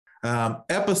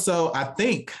Episode, I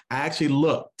think I actually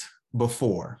looked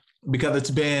before because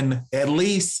it's been at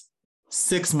least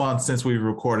 6 months since we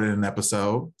recorded an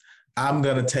episode. I'm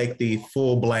going to take the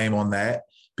full blame on that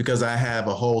because I have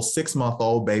a whole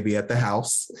 6-month-old baby at the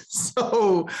house.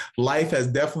 So life has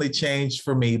definitely changed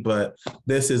for me, but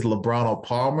this is LeBron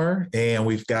Palmer and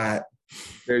we've got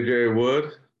AJ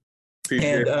Wood.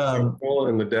 And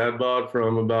the dad bod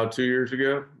from about 2 years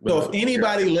ago. So if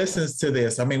anybody listens to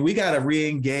this, I mean, we got to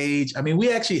re-engage. I mean,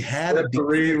 we actually had a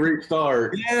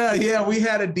restart. Yeah, we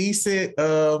had a decent,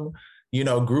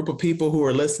 group of people who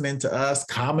are listening to us,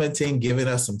 commenting, giving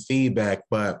us some feedback.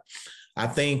 But I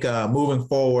think moving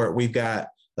forward, we've got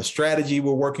a strategy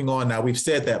we're working on. Now, we've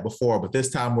said that before, but this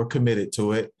time we're committed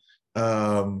to it.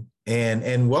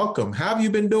 And welcome. How have you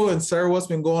been doing, sir? What's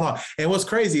been going on? And what's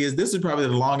crazy is this is probably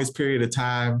the longest period of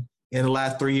time in the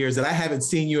last 3 years that I haven't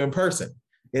seen you in person.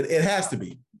 It has to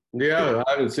be. Yeah,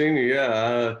 I haven't seen you.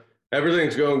 Yeah,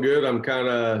 everything's going good. I'm kind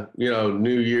of,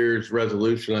 New Year's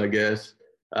resolution, I guess,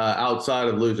 outside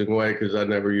of losing weight because that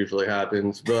never usually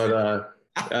happens. But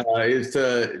is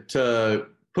to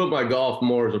put my golf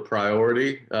more as a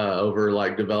priority over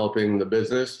like developing the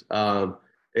business.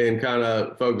 And kind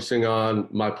of focusing on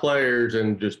my players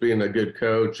and just being a good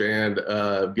coach and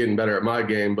getting better at my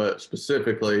game, but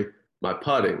specifically my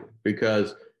putting,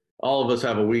 because all of us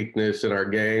have a weakness in our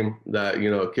game that,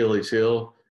 Achilles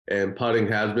heel, and putting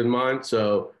has been mine.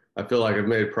 So I feel like I've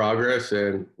made progress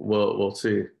and we'll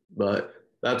see. But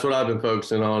that's what I've been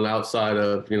focusing on outside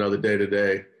of, the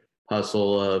day-to-day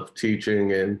hustle of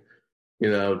teaching and,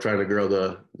 trying to grow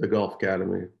the golf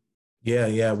academy.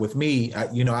 Yeah. With me,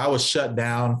 I was shut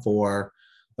down for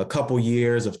a couple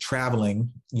years of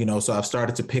traveling, so I've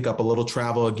started to pick up a little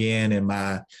travel again in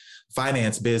my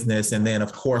finance business. And then,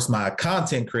 of course, my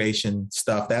content creation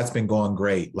stuff, that's been going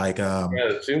great. Like,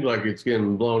 it seems like it's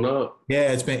getting blown up.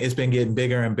 Yeah, it's been getting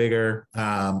bigger and bigger.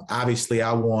 Obviously,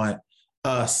 I want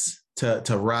us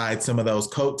to ride some of those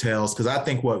coattails because I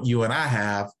think what you and I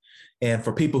have, and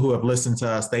for people who have listened to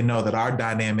us, they know that our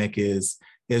dynamic is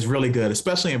really good,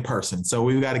 especially in person. So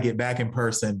we've got to get back in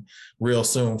person real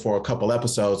soon for a couple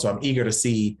episodes. So I'm eager to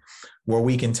see where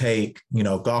we can take,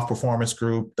 Golf Performance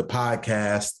Group, the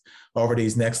podcast over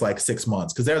these next 6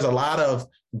 months, because there's a lot of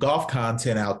golf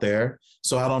content out there.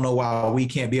 So I don't know why we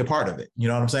can't be a part of it. You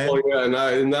know what I'm saying? Oh, yeah.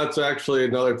 And that's actually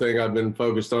another thing I've been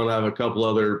focused on. I have a couple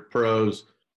other pros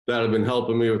that have been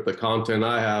helping me with the content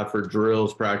I have for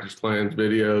drills, practice plans,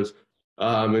 videos,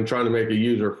 and trying to make it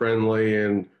user-friendly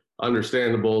and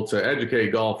understandable to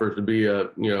educate golfers to be a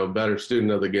better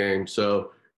student of the game.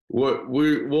 So we'll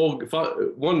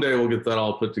one day we'll get that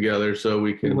all put together so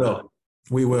we can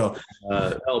we will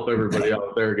help everybody out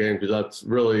with their game, because that's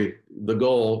really the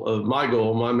goal of my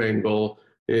main goal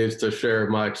is to share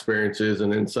my experiences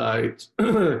and insights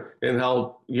and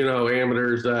help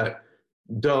amateurs that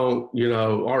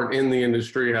aren't in the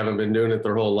industry, haven't been doing it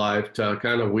their whole life, to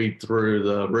kind of weed through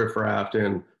the riffraff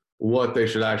and what they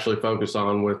should actually focus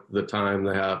on with the time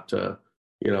they have to,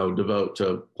 devote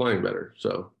to playing better.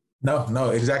 So no,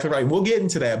 exactly right. We'll get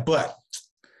into that, but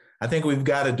I think we've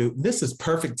got to this is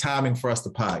perfect timing for us to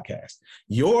podcast.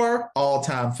 Your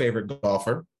all-time favorite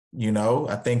golfer,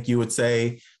 I think you would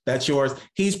say that's yours.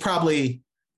 He's probably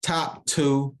top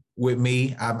 2 with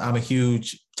me. I'm a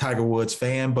huge Tiger Woods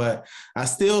fan, but I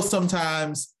still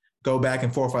sometimes go back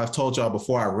and forth. I've told y'all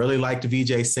before, I really liked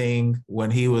Vijay Singh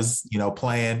when he was,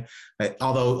 playing.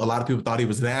 Although a lot of people thought he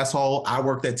was an asshole, I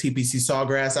worked at TPC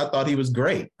Sawgrass. I thought he was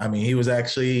great. I mean, he was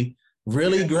actually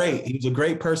really great. He was a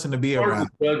great person to be around. Hard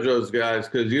to judge those guys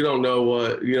because you don't know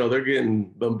what, they're getting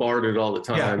bombarded all the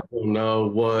time. Yeah. You don't know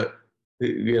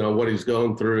what he's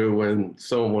going through when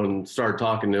someone started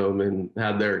talking to him and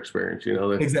had their experience,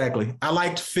 Exactly. I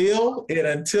liked Phil, and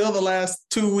until the last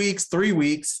 2 weeks, 3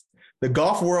 weeks, the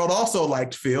golf world also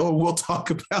liked Phil. We'll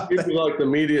talk about that. He's like the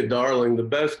media darling, the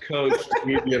best coach,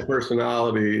 media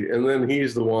personality, and then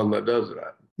he's the one that does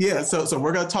that. Yeah, so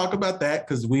we're going to talk about that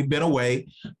because we've been away,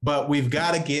 but we've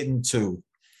got to get into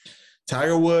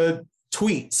Tiger Woods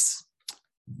tweets.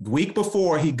 The week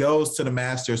before he goes to the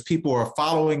Masters, people are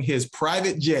following his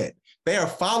private jet. They are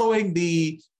following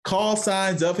the call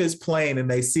signs of his plane, and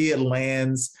they see it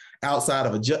lands outside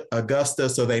of Augusta,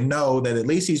 so they know that at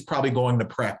least he's probably going to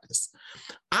practice.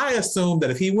 I assume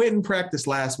that if he went and practiced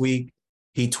last week,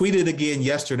 he tweeted again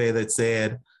yesterday that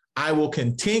said, I will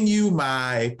continue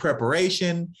my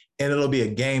preparation and it'll be a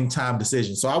game time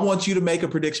decision. So I want you to make a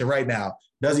prediction right now.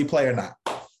 Does he play or not?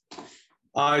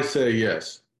 I say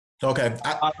yes. Okay.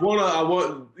 I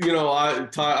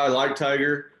like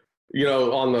Tiger,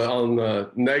 on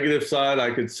the negative side,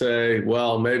 I could say,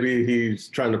 well, maybe he's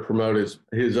trying to promote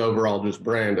his overall just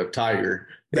brand of Tiger.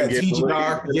 That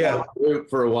TGR, yeah,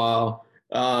 for a while,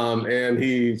 and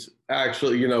he's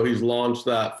actually, he's launched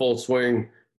that Full Swing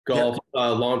golf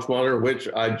launch monitor, which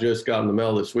I just got in the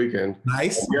mail this weekend.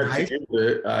 Nice.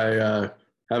 I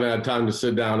haven't had time to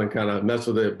sit down and kind of mess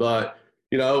with it, but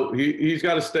he's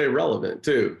got to stay relevant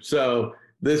too. So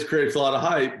this creates a lot of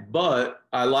hype, but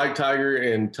I like Tiger,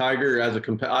 and Tiger as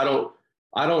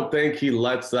I don't think he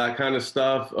lets that kind of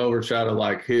stuff overshadow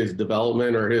like his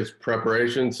development or his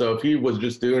preparation. So if he was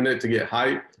just doing it to get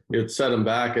hype, it would set him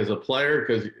back as a player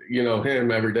because,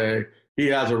 him every day, he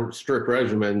has a strict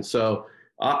regimen. So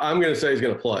I'm going to say he's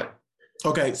going to play.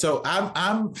 Okay. So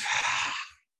I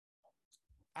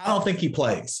don't think he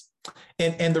plays.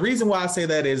 And the reason why I say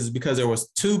that is because there was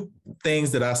two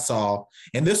things that I saw,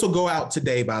 and this will go out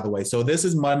today, by the way. So this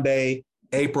is Monday,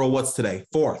 April, what's today?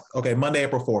 4th. Okay, Monday,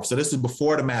 April 4th. So this is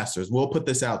before the Masters. We'll put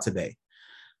this out today.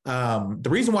 The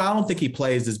reason why I don't think he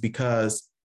plays is because,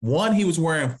 one, he was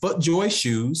wearing FootJoy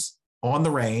shoes on the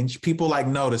range. People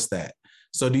noticed that.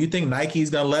 So do you think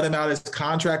Nike's going to let him out his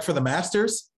contract for the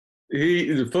Masters?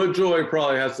 FootJoy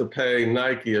probably has to pay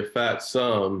Nike a fat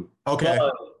sum. Okay.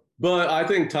 But I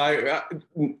think Tiger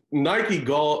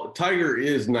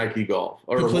is Nike Golf.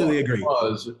 Completely agree.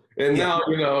 And now,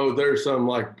 there's some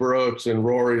like Brooks and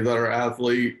Rory that are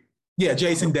athlete. Yeah,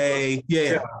 Jason Day.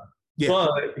 Yeah.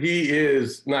 But he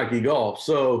is Nike Golf.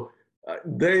 So I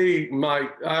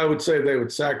would say they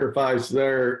would sacrifice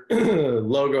their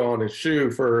logo on his shoe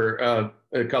for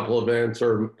a couple events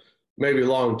or maybe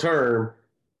long term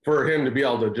for him to be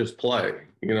able to just play.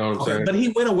 You know what I'm saying? But he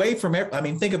went away from it. I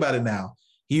mean, think about it now.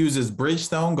 He uses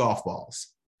Bridgestone golf balls.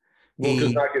 Well,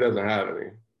 because Nike doesn't have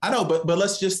any. I know, but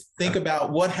let's just think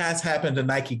about what has happened to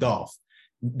Nike Golf.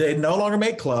 They no longer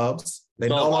make clubs. They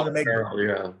no longer make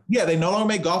apparel, they no longer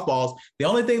make golf balls. The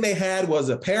only thing they had was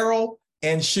apparel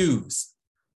and shoes.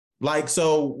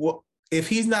 So if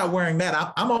he's not wearing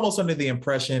that, I'm almost under the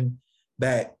impression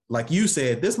that, like you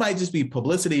said, this might just be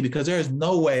publicity because there's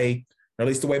no way, or at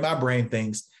least the way my brain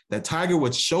thinks, that Tiger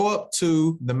would show up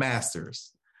to the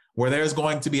Masters where there's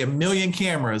going to be 1 million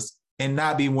cameras and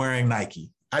not be wearing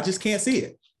Nike. I just can't see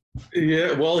it.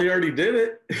 Yeah, well, he already did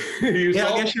it.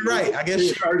 I guess you're right.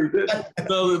 He already did.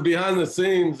 So behind the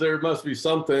scenes, there must be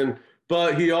something.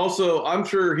 But he also, I'm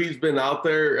sure he's been out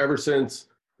there ever since,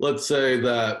 let's say,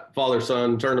 that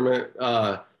father-son tournament.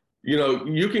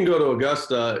 You can go to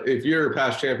Augusta. If you're a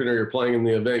past champion or you're playing in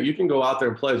the event, you can go out there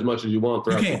and play as much as you want.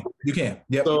 You can.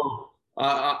 Yep. So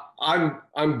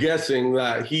I'm guessing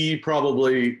that he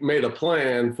probably made a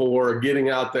plan for getting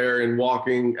out there and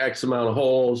walking X amount of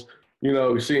holes,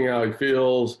 seeing how he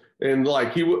feels. And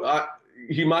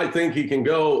he might think he can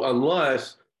go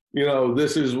unless,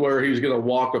 this is where he's going to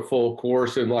walk a full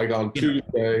course and on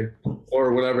Tuesday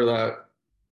or whatever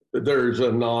there's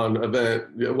a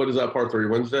non-event. What is that, part 3,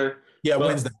 Wednesday? Yeah,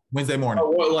 Wednesday morning.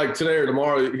 Like today or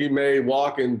tomorrow, he may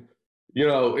walk and,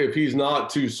 if he's not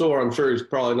too sore, I'm sure he's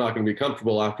probably not going to be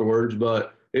comfortable afterwards.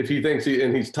 But if he thinks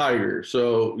he's Tiger,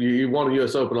 so you won a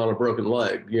U.S. Open on a broken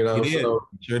leg, He did. So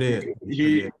sure did.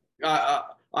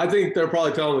 I think they're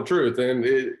probably telling the truth, and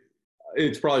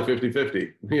it's probably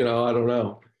 50-50. I don't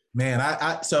know.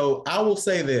 Man, so I will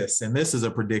say this, and this is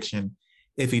a prediction.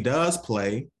 If he does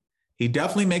play, he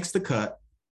definitely makes the cut.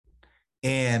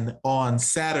 And on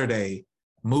Saturday,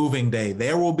 moving day,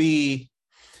 there will be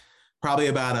probably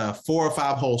about a 4 or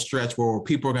 5 hole stretch where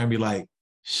people are going to be like,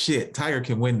 shit, Tiger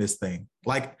can win this thing.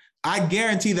 I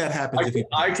guarantee that happens.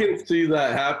 I can see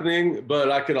that happening,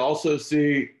 but I could also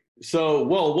see,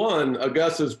 one,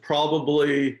 Augusta's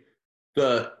probably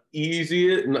the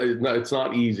easiest. No, it's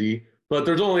not easy, but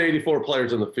there's only 84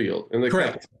 players in the field, and they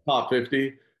kept the top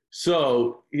 50.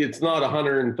 So it's not a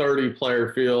 130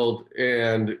 player field,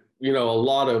 and a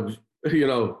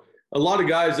lot of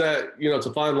guys that, it's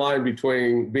a fine line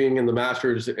between being in the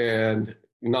Masters and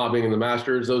not being in the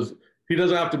Masters. He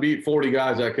doesn't have to beat 40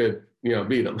 guys that could,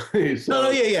 beat him. No,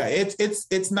 yeah.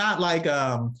 It's not like,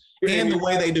 and the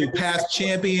way they do past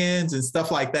champions and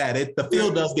stuff like that, the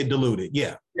field does get diluted.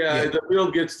 Yeah. The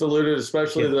field gets diluted,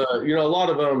 especially a lot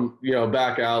of them,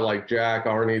 back out like Jack,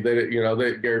 Arnie,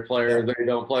 Gary Player, they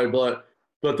don't play, but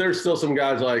there's still some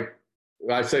guys like,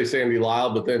 I say Sandy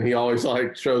Lyle, but then he always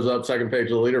shows up second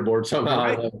page of the leaderboard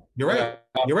somehow. You're right.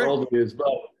 But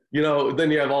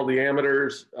then you have all the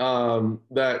amateurs.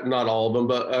 That not all of them,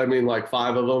 but I mean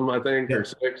 5 of them, I think, or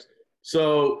 6.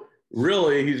 So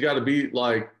really, he's got to beat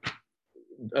a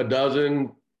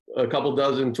couple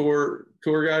dozen tour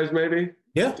guys, maybe.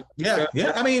 Yeah.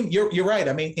 I mean, you're right.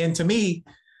 I mean, and to me,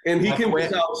 And he can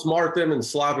just outsmart them and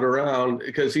slap it around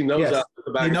because he knows that.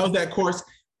 He knows that course.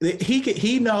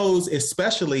 He knows,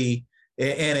 especially,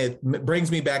 and it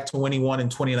brings me back to when he won in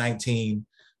 2019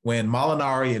 when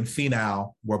Molinari and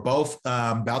Finau were both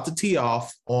about to tee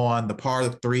off on the par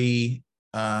 3.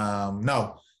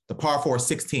 The par 4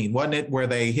 16, wasn't it? Where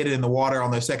they hit it in the water on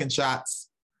their second shots.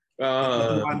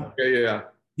 Yeah.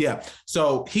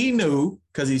 So he knew,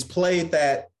 because he's played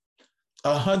that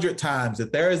 100 times,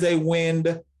 that there is a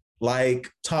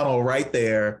wind-like tunnel right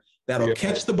there that'll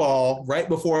catch the ball right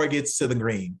before it gets to the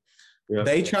green. Yeah.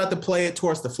 They tried to play it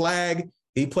towards the flag.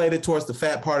 He played it towards the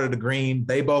fat part of the green.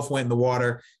 They both went in the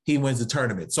water. He wins the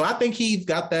tournament. So I think he's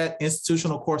got that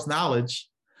institutional course knowledge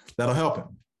that'll help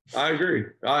him. I agree.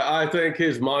 I think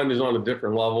his mind is on a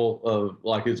different level of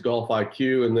like his golf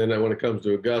IQ. And then when it comes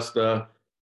to Augusta,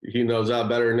 he knows that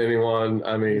better than anyone.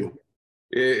 I mean,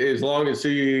 as long as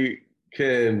he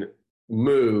can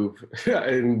move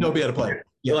and he'll be able to play.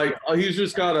 Yeah. Like he's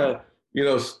just got to,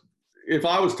 if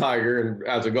I was Tiger and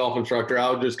as a golf instructor, I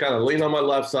would just kind of lean on my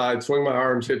left side, swing my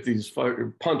arms, hit these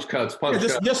punch cuts.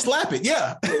 Just slap it.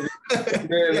 Yeah.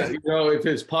 Then, if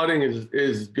his putting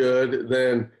is good,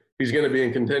 then he's going to be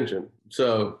in contention.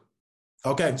 So.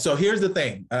 Okay. So here's the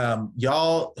thing.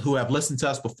 Y'all who have listened to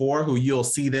us before, who you'll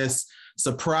see this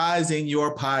surprise in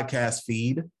your podcast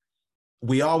feed.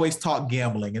 We always talk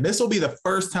gambling, and this will be the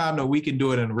first time that we can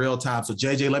do it in real time. So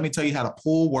JJ, let me tell you how the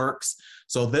pool works.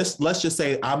 So let's just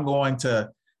say I'm going to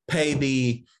pay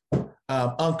the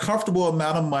uncomfortable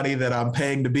amount of money that I'm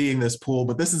paying to be in this pool,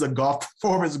 but this is a golf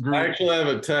performance group. I actually have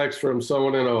a text from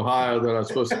someone in Ohio that I'm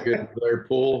supposed to get into their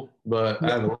pool, but I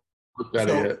haven't looked at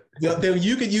it yet. Then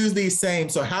you could use these same.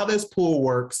 So how this pool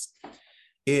works,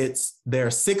 there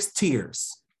are 6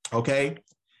 tiers, okay?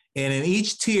 And in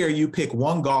each tier, you pick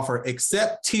one golfer,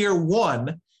 except tier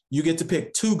 1, you get to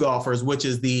pick 2 golfers, which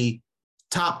is the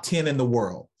top 10 in the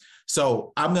world.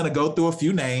 So I'm going to go through a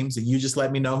few names, and you just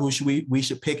let me know who we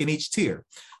should pick in each tier.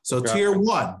 So tier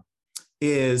 1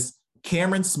 is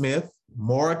Cameron Smith,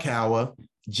 Morikawa,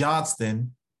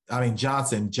 Johnson, Jon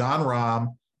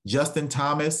Rahm, Justin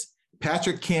Thomas,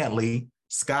 Patrick Cantlay,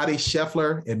 Scotty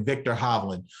Scheffler, and Viktor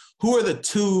Hovland. Who are the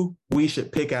 2 we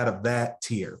should pick out of that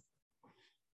tier?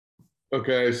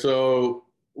 Okay, so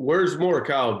where's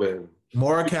Morikawa been?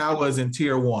 Morikawa is in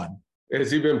tier 1.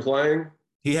 Has he been playing?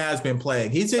 He has been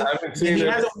playing. He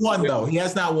hasn't won, though. He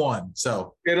has not won.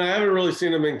 So, and I haven't really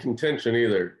seen him in contention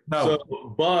either. No.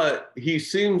 So, but he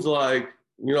seems like,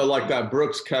 like that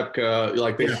Brooks Koepka,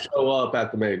 like they show up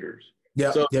at the majors.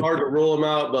 Yeah. So it's hard to rule him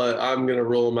out, but I'm going to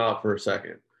rule him out for a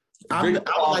second. What do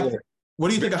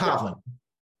you think of Hovland?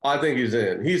 I think he's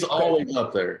in. He's always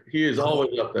up there. He is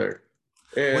always up there.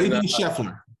 And, what do you think of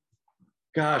Scheffler?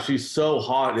 Gosh, he's so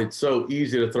hot. It's so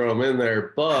easy to throw him in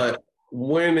there. But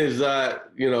when is that,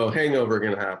 hangover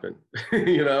going to happen?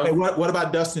 Hey, what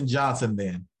about Dustin Johnson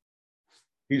then?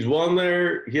 He's won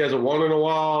there. He hasn't won in a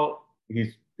while.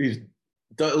 He's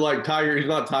like Tiger. He's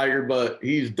not Tiger, but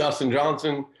he's Dustin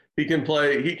Johnson. He can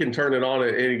play. He can turn it on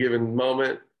at any given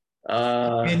moment.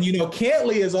 And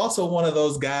Cantlay is also one of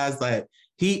those guys that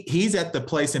he's at the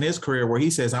place in his career where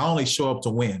he says, I only show up to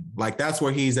win. Like that's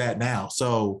where he's at now.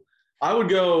 So I would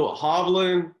go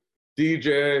Hovland,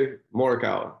 DJ,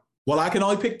 Morikawa. Well, I can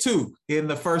only pick 2 in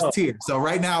the first tier. So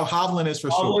right now, Hovland is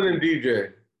for sure. Hovland and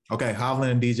DJ. Okay,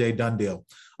 Hovland and DJ, done deal.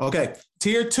 Okay,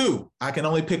 tier 2, I can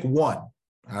only pick 1. All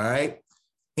right.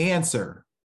 Answer: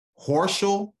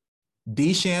 Horschel,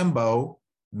 DeChambeau,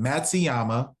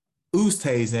 Matsuyama,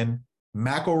 Oosthuizen,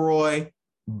 McIlroy,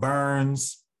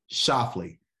 Burns,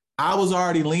 Schauffele. I was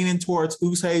already leaning towards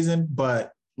Oosthuizen,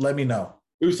 but let me know.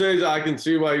 Oosthuizen, I can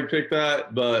see why you picked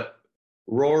that, but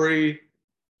Rory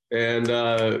and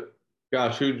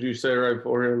who did you say right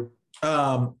before him?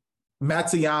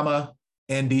 Matsuyama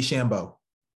and DeChambeau.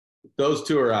 Those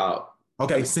 2 are out.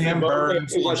 Okay, Sam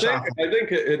Burns. I think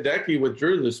Hideki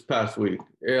withdrew this past week.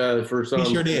 For some.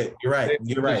 He sure did. You're right.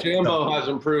 DeChambeau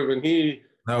hasn't proven he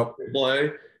can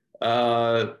play.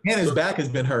 And his back has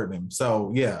been hurting him.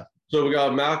 So yeah. So we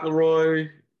got McIlroy.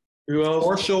 Who else?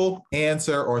 Horschel,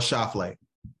 Answer, or Schauffele.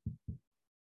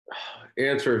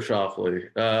 Answer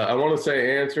Schauffele. I want to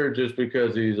say Answer just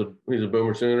because he's a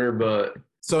Boomer Sooner, but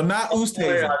so not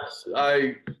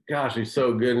Oosthuizen. Gosh, he's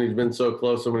so good and he's been so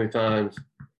close so many times.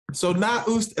 So not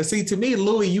Oosthuizen. See, to me,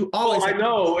 Louis, you always. I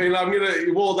know, and I'm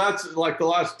gonna. Well, that's like the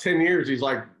last 10 years. He's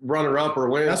like runner up or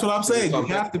win. That's what I'm saying. You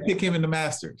have to pick him in the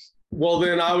Masters. Well,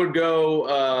 then I would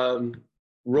go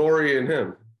Rory and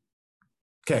him.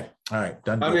 Okay. All right.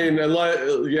 Done. I mean,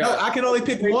 yeah. No, I can only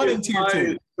pick 1 in tier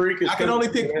 2. I can only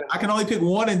pick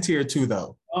 1 in tier 2,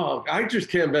 though. Oh, I just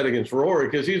can't bet against Rory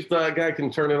because he's that guy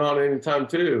can turn it on anytime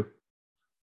too.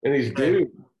 And he's due.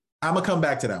 I'm going to come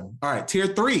back to that one. All right, tier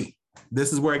 3.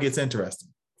 This is where it gets interesting.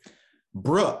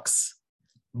 Brooks,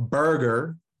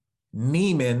 Berger,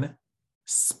 Neiman,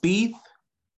 Spieth,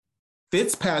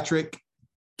 Fitzpatrick,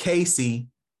 Casey,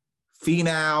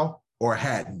 Finau, or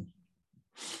Hatton.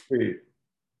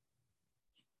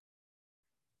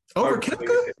 Over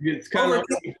Koepka? It's kind of.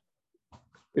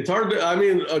 It's hard to. I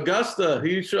mean, Augusta,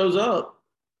 he shows up.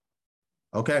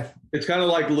 Okay. It's kind of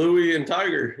like Louis and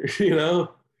Tiger, you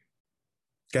know.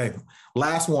 Okay.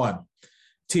 Last one.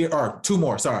 Two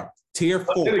more. Sorry. Tier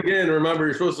 4. And again, remember,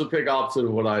 you're supposed to pick opposite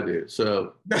of what I do.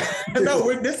 So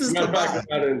no, this is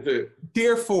the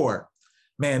Tier 4.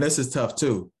 Man, this is tough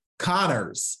too.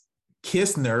 Connors,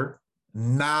 Kistner,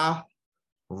 Nah,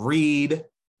 Reed,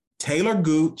 Taylor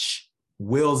Gooch,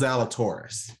 Will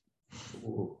Zalatoris.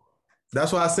 Ooh.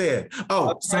 That's what I said.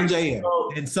 Oh, Sungjae M.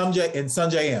 And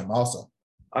Sungjae M also.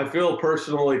 I feel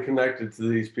personally connected to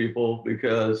these people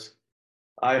because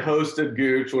I hosted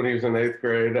Gooch when he was in 8th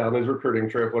grade on his recruiting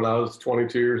trip when I was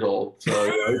 22 years old. So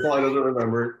he probably doesn't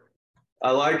remember.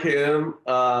 I like him.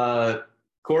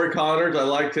 Corey Connors, I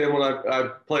liked him when I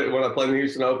played in the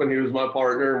Houston Open. He was my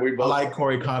partner, and we both. I like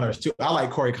Corey Connors too. I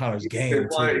like Corey Connors' game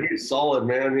too. He's solid,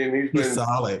 man. He's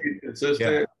solid. He's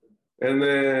consistent. Yeah. And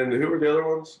then who were the other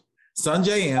ones?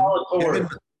 Sungjae M.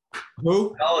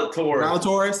 Who?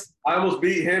 Zalatoris. I almost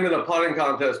beat him in a putting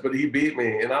contest, but he beat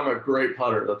me, and I'm a great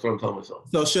putter. That's what I'm telling myself.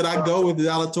 So should I go with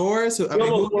Zalatoris? He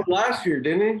almost won last year,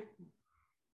 didn't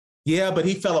he? Yeah, but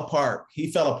he fell apart.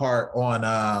 He fell apart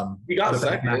on he got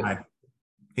second.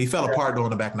 He fell apart on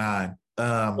the back 9.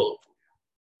 Well,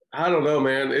 I don't know,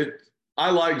 man.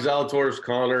 I like Zalatoris,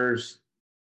 Connors.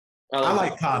 I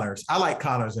like Connors. I like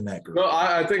Connors in that group. No,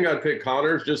 I think I'd pick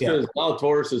Connors just because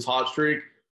Zalatoris' hot streak.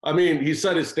 I mean, he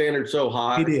set his standard so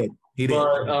high. He did.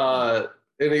 But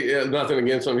nothing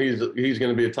against him. He's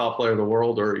going to be a top player in the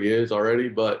world, or he is already.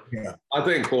 But I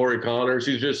think Corey Connors,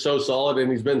 he's just so solid, and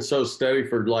he's been so steady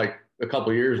for like a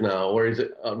couple of years now, where he's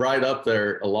right up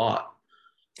there a lot.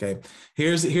 Okay.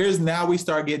 Here's now we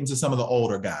start getting to some of the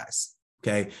older guys.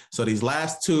 Okay. So these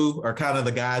last 2 are kind of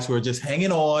the guys who are just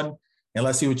hanging on, and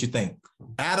let's see what you think.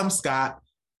 Adam Scott,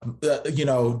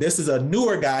 this is a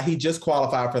newer guy. He just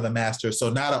qualified for the Masters, so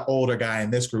not an older guy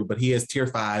in this group, but he is tier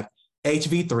 5.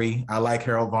 HV3. I like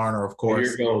Harold Varner, of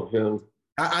course. Here you go, Tim.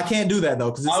 I can't do that though,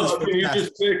 because can you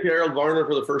just pick Harold Varner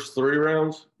for the first 3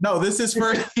 rounds? No, this is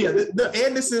first. Yeah,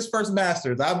 and this is first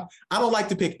Masters. I don't like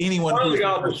to pick anyone. He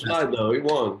got the side though. He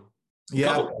won.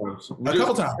 Yeah, a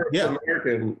couple times. Yeah.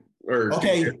 American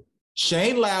okay.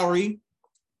 Shane Lowry,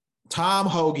 Tom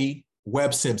Hoge,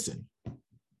 Webb Simpson.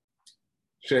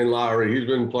 Shane Lowry, he's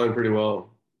been playing pretty well.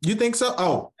 You think so?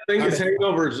 Oh, I think his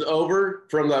hangover is over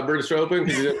from that British Open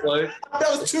because he didn't play.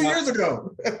 That was 2 years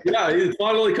ago. Yeah, he's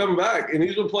finally coming back, and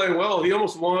he's been playing well. He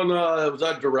almost won, was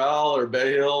that Doral or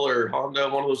Bay Hill or Honda,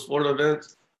 one of those Florida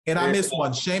events? And I missed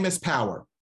one, Seamus Power.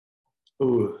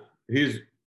 Ooh,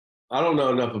 I don't know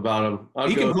enough about him.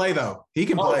 He can play, though. He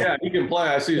can play. Yeah, he can play.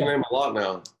 I see his name a lot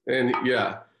now. And,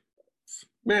 yeah.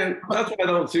 Man, that's why I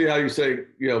don't see how you say,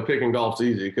 picking golf's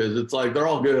easy, because it's like they're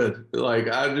all good. Like,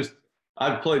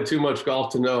 I've played too much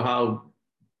golf to know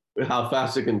how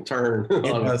fast it can turn. It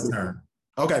does turn.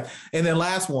 Okay. And then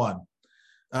last one,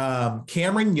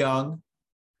 Cameron Young,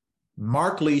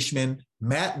 Mark Leishman,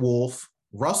 Matt Wolff,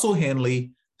 Russell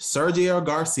Henley, Sergio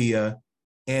Garcia,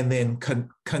 and then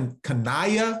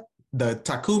Kanaya, the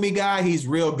Takumi guy. He's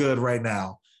real good right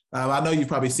now. I know you've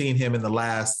probably seen him in the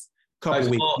last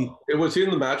couple weeks. Was he in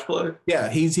the match play? Yeah,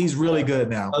 he's really good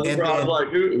now. I was like,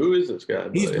 who is this guy?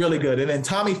 He's really good. And then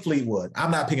Tommy Fleetwood. I'm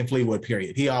not picking Fleetwood,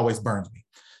 period. He always burns me.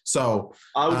 So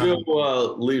I would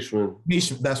go Leishman.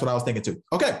 That's what I was thinking too.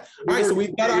 Okay. All right. So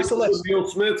we've got our selection. Neil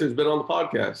Smith has been on the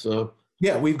podcast. So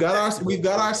yeah, we've got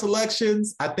our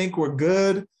selections. I think we're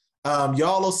good.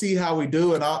 Y'all will see how we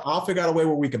do, and I'll figure out a way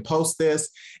where we can post this.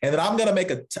 And then I'm gonna make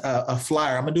a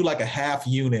flyer. I'm gonna do like a half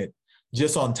unit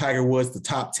just on Tiger Woods, the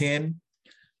top 10,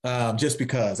 just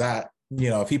because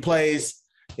if he plays,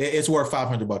 it's worth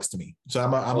 $500 to me. So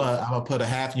I'm gonna put a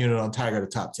half unit on Tiger, the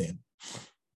top 10.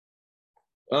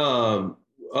 So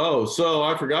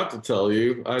I forgot to tell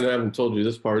you, I haven't told you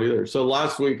this part either. So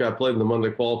last week I played in the Monday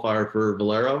qualifier for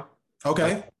Valero.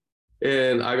 Okay.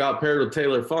 And I got paired with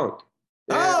Taylor Funk.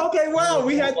 Oh, okay. Wow.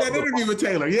 We had that interview with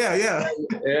Taylor. Yeah.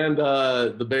 And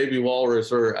the baby walrus,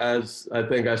 or as I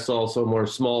think I saw somewhere,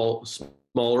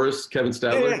 smallrus, Kevin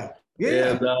Stadler. Yeah.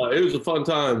 And it was a fun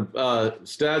time.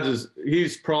 Stads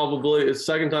he's probably, it's the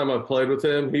second time I've played with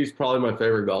him. He's probably my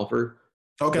favorite golfer.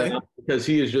 Okay. Because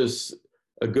he is just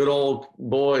a good old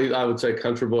boy. I would say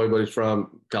country boy, but he's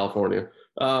from California.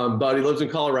 But he lives in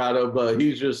Colorado, but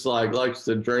he's just like likes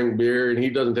to drink beer, and he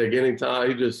doesn't take any time.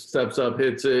 He just steps up,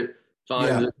 hits it,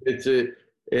 finds it, hits it.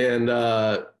 And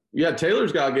yeah,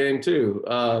 Taylor's got game too.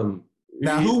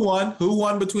 Now, who won? Who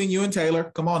won between you and Taylor?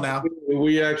 Come on now.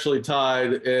 We actually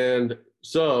tied. And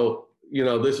so, you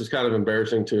know, this is kind of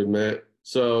embarrassing to admit.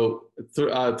 So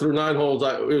through 9 holes,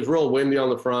 it was real windy on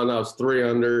the front. I was 3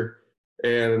 under,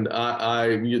 and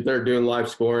they're doing live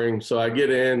scoring. So I get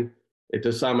in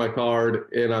to sign my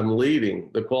card, and I'm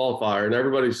leading the qualifier, and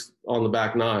everybody's on the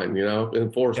back 9, you know,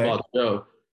 in 4 spots to go.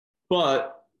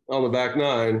 But on the back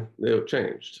 9, it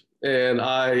changed. And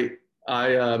I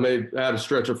had a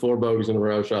stretch of 4 bogeys in a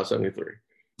row, shot 73.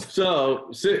 So,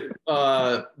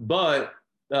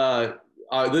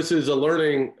 this is a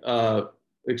learning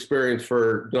experience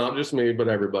for not just me, but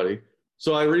everybody.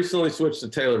 So I recently switched to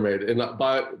TaylorMade. And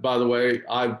by the way,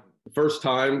 first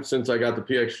time since I got the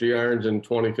PXG irons in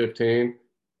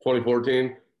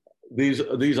 2014,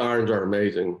 these irons are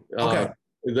amazing. Okay.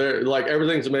 They're like,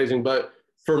 everything's amazing, but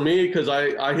for me, because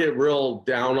I hit real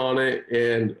down on it,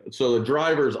 and so the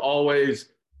drivers always,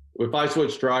 if I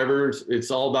switch drivers, it's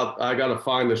all about, I got to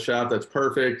find the shaft that's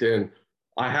perfect, and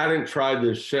I hadn't tried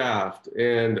this shaft,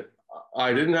 and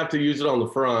I didn't have to use it on the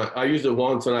front. I used it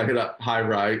once, and I hit a high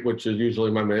right, which is usually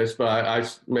my miss, but I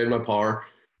made my par.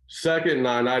 Second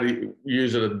 9, I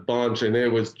use it a bunch, and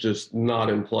it was just not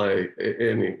in play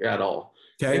at all.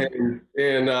 Okay.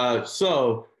 And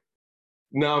so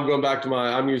now I'm going back to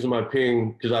I'm using my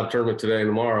ping because I have a tournament today and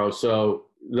tomorrow. So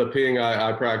the ping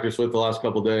I practiced with the last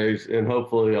couple of days, and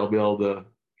hopefully I'll be able to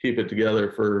keep it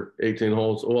together for 18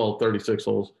 holes, well, 36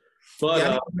 holes. But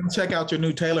yeah, check out your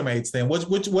new TaylorMades then.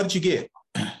 What did you get?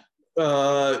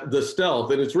 The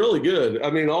Stealth, and it's really good.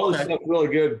 I mean, all this stuff's really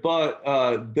good, but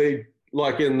they,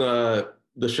 like in the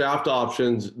shaft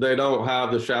options, they don't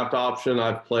have the shaft option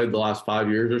I've played the last 5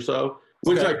 years or so,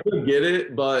 which I could get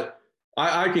it, but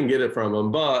I can get it from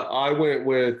them. But I went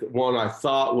with one I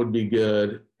thought would be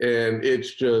good, and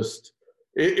it's just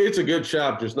it's a good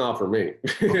shaft, just not for me.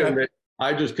 Okay.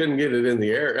 I just couldn't get it in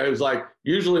the air. It was like,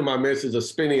 usually my miss is a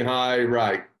spinny high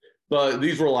right, but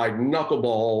these were like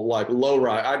knuckleball, like low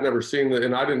right. I'd never seen it,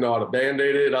 and I didn't know how to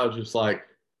band-aid it. I was just like,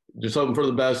 just hoping for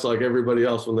the best, like everybody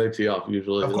else when they tee off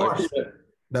usually. Of course.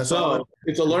 Like, so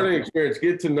it's a learning experience.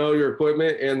 Get to know your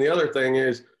equipment. And the other thing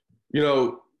is, you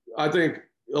know, I think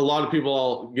a lot of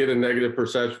people get a negative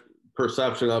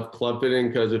perception of club fitting,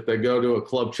 because if they go to a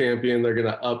club champion, they're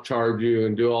going to upcharge you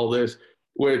and do all this,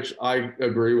 which I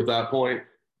agree with that point.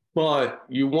 But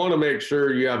you want to make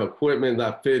sure you have equipment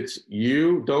that fits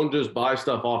you. Don't just buy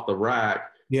stuff off the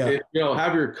rack. Yeah. And, you know,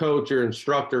 have your coach, your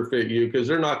instructor fit you, because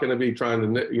they're not going to be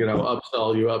trying to, you know,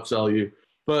 upsell you,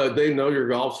 but they know your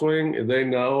golf swing, and they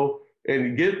know,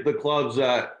 and get the clubs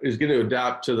that is going to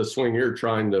adapt to the swing you're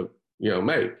trying to, you know,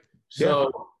 make.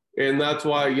 So, and that's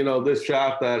why, you know, this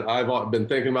shaft that I've been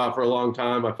thinking about for a long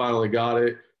time, I finally got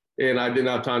it, and I didn't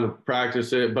have time to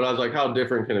practice it, but I was like, how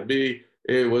different can it be?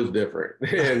 It was different.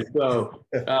 And so,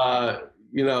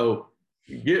 you know,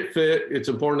 get fit. It's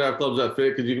important to have clubs that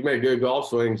fit, because you can make good golf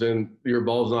swings, and your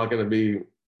ball's not going to be,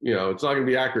 you know, it's not going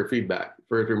to be accurate feedback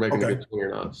for if you're making a good swing or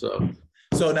not.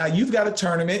 So now you've got a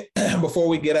tournament before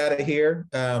we get out of here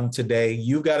today.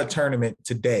 You've got a tournament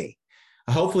today.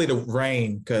 Hopefully the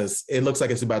rain, because it looks like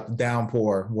it's about to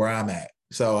downpour where I'm at.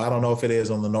 So I don't know if it is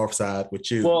on the north side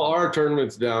with you. Well, our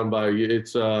tournament's down by,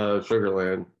 it's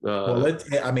Sugarland.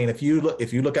 I mean, if you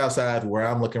look outside where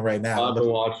I'm looking right now, I've been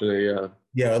watching it. Yeah.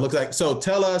 Yeah, it looks like. So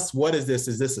tell us, what is this?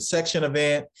 Is this a section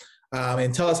event?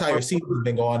 And tell us how your season's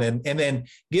been going, and then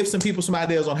give some people some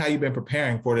ideas on how you've been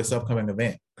preparing for this upcoming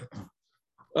event.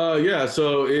 Yeah,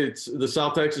 so it's the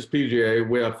South Texas PGA.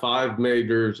 We have 5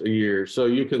 majors a year. So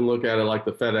you can look at it like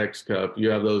the FedEx Cup. You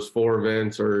have those 4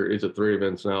 events, or is it 3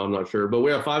 events now? I'm not sure. But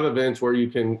we have 5 events where you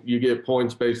get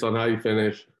points based on how you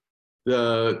finish.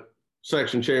 The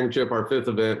section championship, our 5th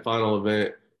event, final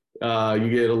event, you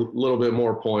get a little bit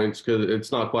more points because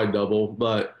it's not quite double.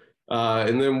 But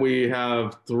and then we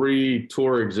have 3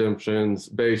 tour exemptions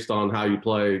based on how you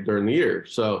play during the year.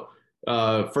 So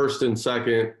first and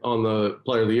second on the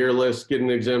player of the year list get an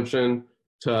exemption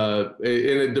and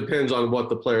it depends on what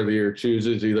the player of the year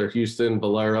chooses, either Houston,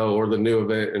 Valero, or the new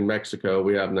event in Mexico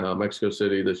we have now, Mexico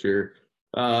City this year.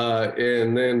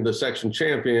 And then the section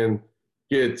champion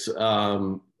gets,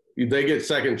 they get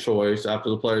second choice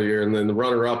after the player of the year, and then the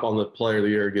runner-up on the player of the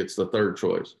year gets the third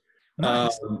choice.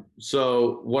 Nice.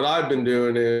 So what I've been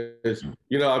doing is,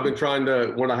 you know, I've been trying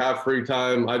to, when I have free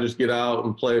time, I just get out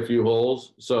and play a few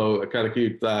holes. So I kind of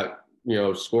keep that, you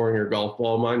know, scoring your golf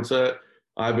ball mindset.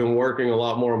 I've been working a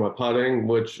lot more on my putting,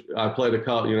 which I played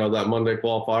that Monday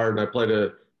qualifier, and I played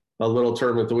a little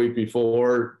tournament the week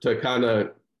before to kind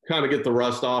of get the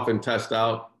rust off and test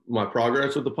out my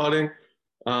progress with the putting.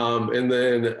 And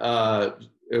then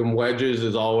and wedges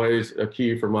is always a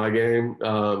key for my game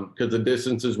because the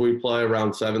distances we play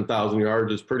around 7,000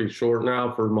 yards is pretty short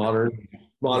now for modern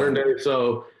day.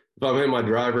 So if I'm hitting my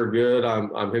driver good,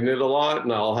 I'm hitting it a lot,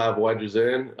 and I'll have wedges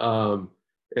in.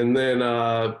 And then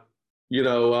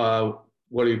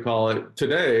what do you call it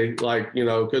today? Like,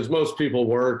 because most people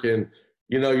work and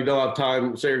you don't have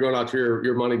time. Say you're going out to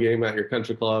your money game at your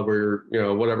country club or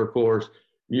your whatever course.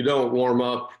 You don't warm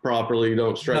up properly. You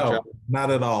don't stretch out.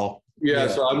 Not at all. Yeah,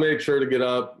 so I make sure to get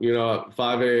up, at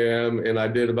 5 a.m. and I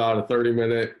did about a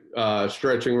 30-minute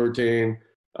stretching routine.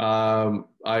 I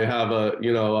have a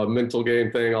mental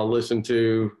game thing I'll listen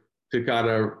to kind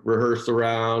of rehearse the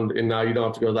round. And now you don't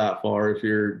have to go that far if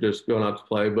you're just going out to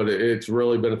play, but it's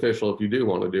really beneficial if you do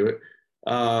want to do it.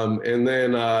 And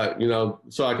then,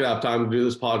 so I could have time to do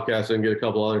this podcast and get a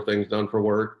couple other things done for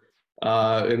work.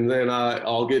 And then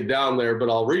I'll get down there, but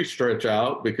I'll re-stretch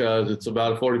out because it's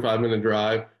about a 45-minute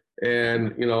drive.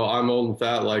 And, I'm old and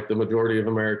fat like the majority of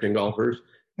American golfers.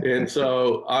 And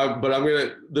so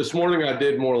this morning I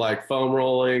did more like foam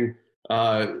rolling,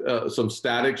 some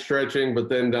static stretching, but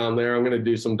then down there I'm going to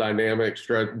do some dynamic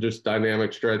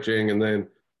stretching and then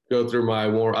go through I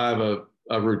have a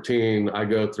routine I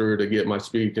go through to get my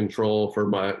speed control for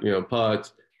my,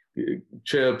 putts,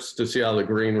 chips to see how the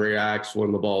green reacts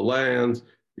when the ball lands,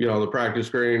 the practice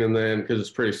green. And then, cause it's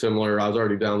pretty similar, I was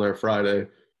already down there Friday.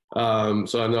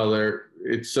 So I know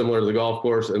it's similar to the golf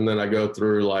course. And then I go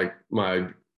through like my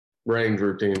range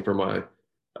routine for my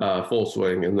full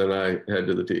swing, and then I head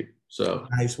to the tee. So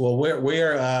nice. Well,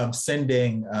 we're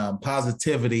sending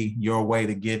positivity your way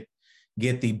to get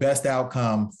the best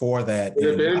outcome for that.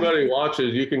 If anybody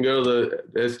watches, you can go to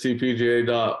the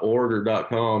stpga.org or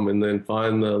 .com and then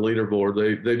find the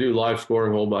leaderboard. They do live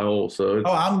scoring hole by hole. So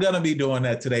I'm going to be doing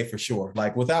that today for sure.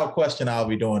 Like without question, I'll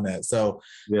be doing that. So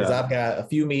because I've got a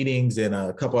few meetings and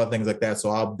a couple of things like that. So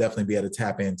I'll definitely be able to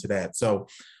tap into that. So,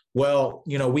 well,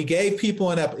 we gave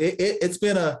people it's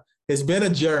been a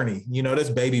journey. This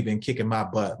baby been kicking my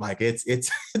butt. Like it's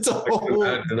a whole.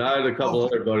 And I had a couple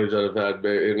other buddies that have had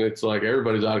baby, and it's like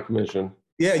everybody's out of commission.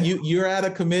 Yeah, you're out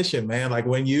of commission, man. Like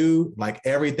when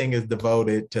everything is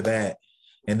devoted to that.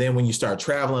 And then when you start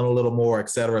traveling a little more, et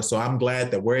cetera. So I'm glad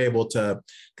that we're able to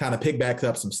kind of pick back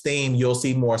up some steam. You'll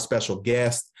see more special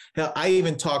guests. Hell, I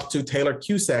even talked to Taylor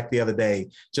Cusack the other day,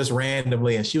 just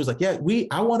randomly. And she was like, yeah,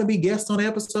 I want to be guest on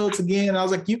episodes again. And I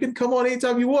was like, you can come on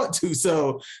anytime you want to.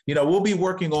 So, we'll be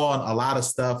working on a lot of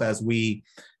stuff as we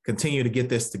continue to get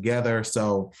this together.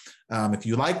 So if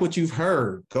you like what you've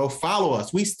heard, go follow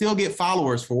us. We still get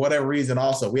followers for whatever reason.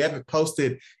 Also, we haven't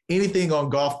posted anything on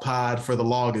Golf Pod for the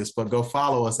longest, but go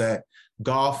follow us at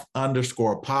golf_pod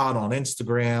on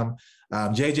Instagram.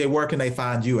 JJ, where can they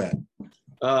find you at?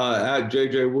 At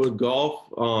JJ Wood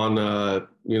Golf on,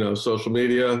 social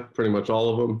media, pretty much all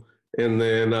of them. And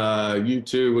then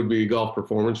YouTube would be Golf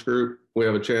Performance Group. We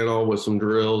have a channel with some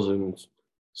drills and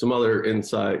some other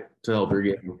insight to help your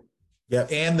game. Yeah,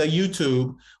 and the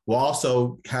YouTube will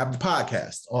also have the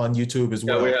podcast on YouTube as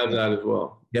well. Yeah, we have that as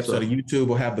well. Yep, so the YouTube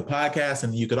will have the podcast,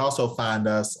 and you could also find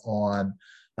us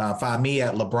find me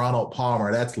at LeBron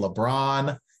Palmer. That's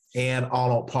LeBron and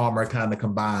Arnold Palmer kind of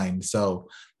combined. So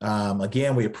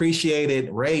again, we appreciate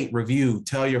it. Rate, review,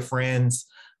 tell your friends.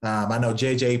 I know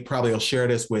JJ probably will share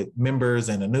this with members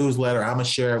in a newsletter. I'm going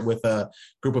to share it with a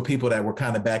group of people that were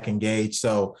kind of back engaged.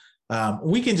 So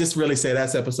we can just really say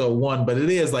that's episode 1, but it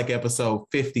is like episode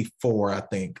 54, I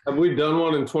think. Have we done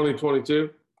one in 2022?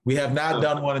 We have not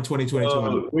done one in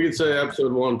 2022. We could say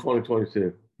episode 1 in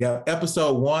 2022. Yeah,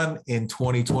 episode 1 in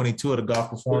 2022 of the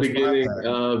Golf Performance. The beginning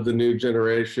of the new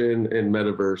generation in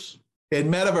Metaverse. In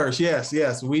Metaverse,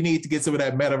 yes. We need to get some of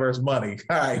that Metaverse money.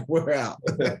 All right, we're out.